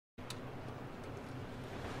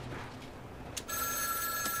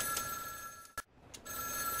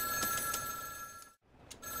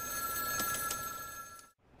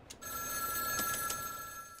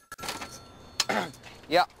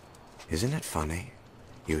Yeah. Isn't it funny?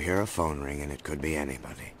 You hear a phone ring and it could be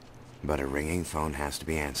anybody. But a ringing phone has to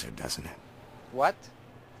be answered, doesn't it? What?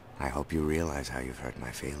 I hope you realize how you've hurt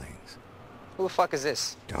my feelings. Who the fuck is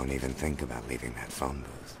this? Don't even think about leaving that phone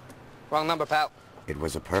booth. Wrong number, pal. It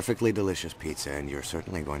was a perfectly delicious pizza, and you're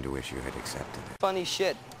certainly going to wish you had accepted it. Funny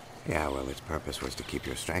shit. Yeah, well, its purpose was to keep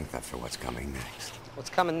your strength up for what's coming next. What's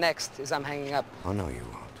coming next is I'm hanging up. Oh, no, you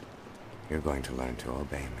won't. You're going to learn to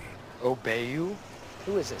obey me. Obey you?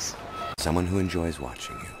 Who is this? Someone who enjoys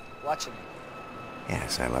watching you. Watching me.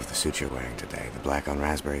 Yes, I love the suit you're wearing today. The black on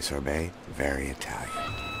raspberry sorbet, very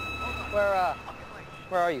Italian. Where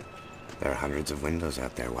are you? There are hundreds of windows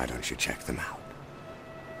out there. Why don't you check them out?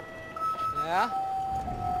 Yeah?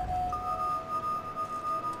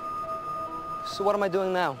 So what am I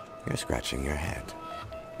doing now? You're scratching your head.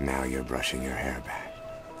 Now you're brushing your hair back.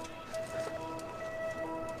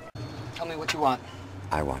 Tell me what you want.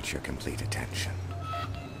 I want your complete attention.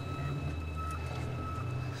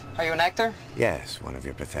 Are you an actor? Yes, one of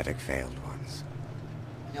your pathetic failed ones.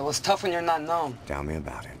 Yeah, well, it's tough when you're not known. Tell me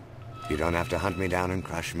about it. You don't have to hunt me down and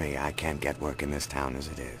crush me. I can't get work in this town as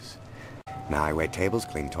it is. Now I wait tables,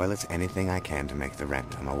 clean toilets, anything I can to make the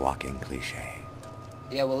rent. I'm a walking cliche.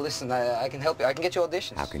 Yeah, well, listen, I can help you. I can get you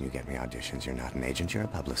auditions. How can you get me auditions? You're not an agent, you're a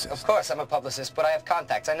publicist. Of course I'm a publicist, but I have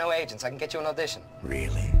contacts. I know agents. I can get you an audition.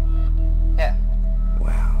 Really? Yeah.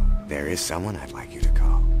 Well, there is someone I'd like you to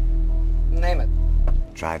call. Name it.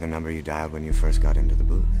 Try the number you dialed when you first got into the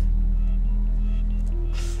booth.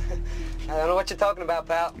 I don't know what you're talking about,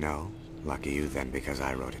 pal. No? Lucky you then, because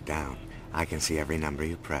I wrote it down. I can see every number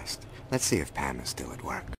you pressed. Let's see if Pam is still at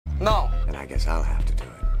work. No. Then I guess I'll have to do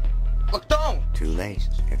it. Look, don't! Too late.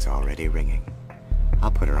 It's already ringing.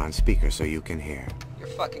 I'll put her on speaker so you can hear. You're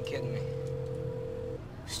fucking kidding me.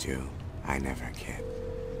 Stu, I never kid.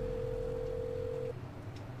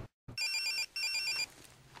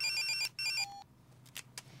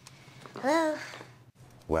 Hello.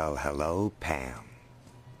 Well, hello, Pam.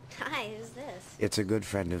 Hi, who's this? It's a good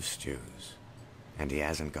friend of Stu's, and he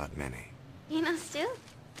hasn't got many. You know Stu?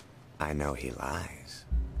 I know he lies.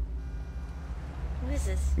 Who is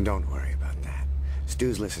this? Don't worry about that.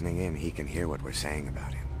 Stu's listening in. He can hear what we're saying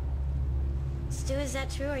about him. Stu, is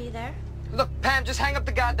that true? Are you there? Look, Pam, just hang up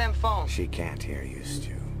the goddamn phone. She can't hear you,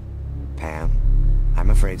 Stu. Pam,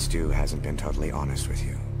 I'm afraid Stu hasn't been totally honest with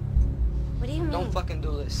you. What do you mean? Don't fucking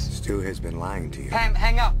do this. Stu has been lying to you. Pam,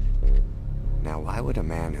 hang up. Now, why would a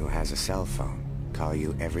man who has a cell phone call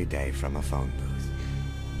you every day from a phone booth?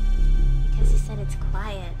 Because he said it's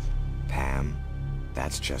quiet. Pam,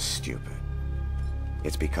 that's just stupid.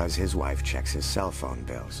 It's because his wife checks his cell phone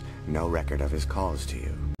bills. No record of his calls to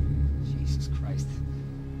you. Jesus Christ.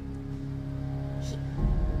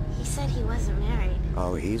 He said he wasn't married.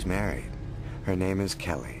 Oh, he's married. Her name is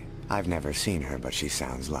Kelly. I've never seen her, but she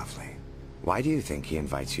sounds lovely. Why do you think he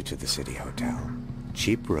invites you to the city hotel?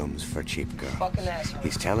 Cheap rooms for cheap girls. Fucking asshole.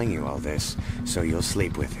 He's telling you all this, so you'll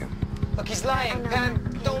sleep with him. Look, he's lying. I know, Pam,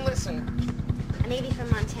 okay. don't listen. I may be from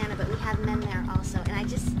Montana, but we have men there also, and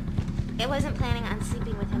I wasn't planning on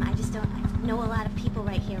sleeping with him. I know a lot of people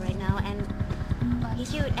right here right now, and he's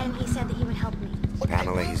cute, and he said that he would help me.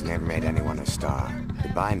 Pamela, he's never made anyone a star.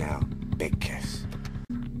 Goodbye now. Big kiss.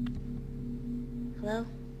 Hello?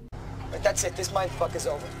 Right, that's it. This mindfuck is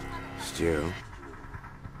over. Stu,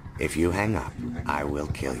 if you hang up, I will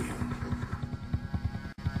kill you.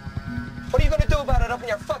 What are you gonna do about it up in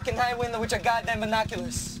your fucking high window with your goddamn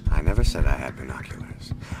binoculars? I never said I had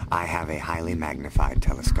binoculars. I have a highly magnified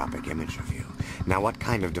telescopic image of you. Now, what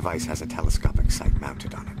kind of device has a telescopic sight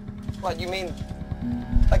mounted on it? What, you mean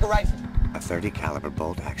like a rifle? A 30 caliber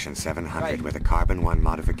bolt-action 700 Right. with a carbon-1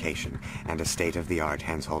 modification and a state-of-the-art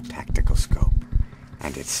Henshold tactical scope.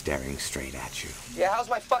 And it's staring straight at you. Yeah, how's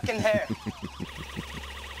my fucking hair?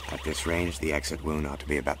 At this range, the exit wound ought to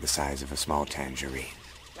be about the size of a small tangerine.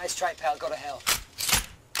 Nice try, pal. Go to hell.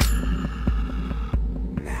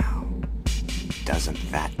 Now,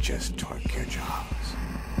 doesn't that just torque your jaws?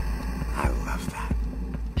 I love that.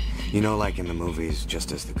 You know, like in the movies,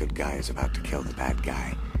 just as the good guy is about to kill the bad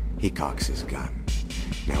guy, he cocks his gun.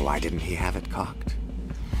 Now, why didn't he have it cocked?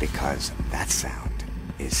 Because that sound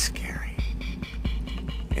is scary.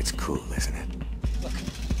 It's cool, isn't it? Look,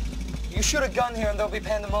 you shoot a gun here and there'll be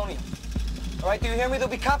pandemonium. All right, do you hear me? There'll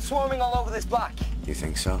be cops swarming all over this block. You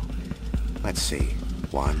think so? Let's see.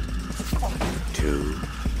 1, 2.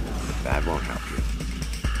 That won't help you.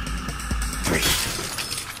 3.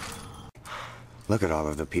 Look at all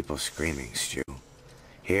of the people screaming, Stu.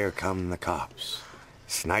 Here come the cops.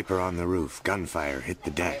 Sniper on the roof. Gunfire hit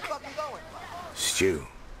the deck. Stu,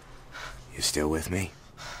 you still with me?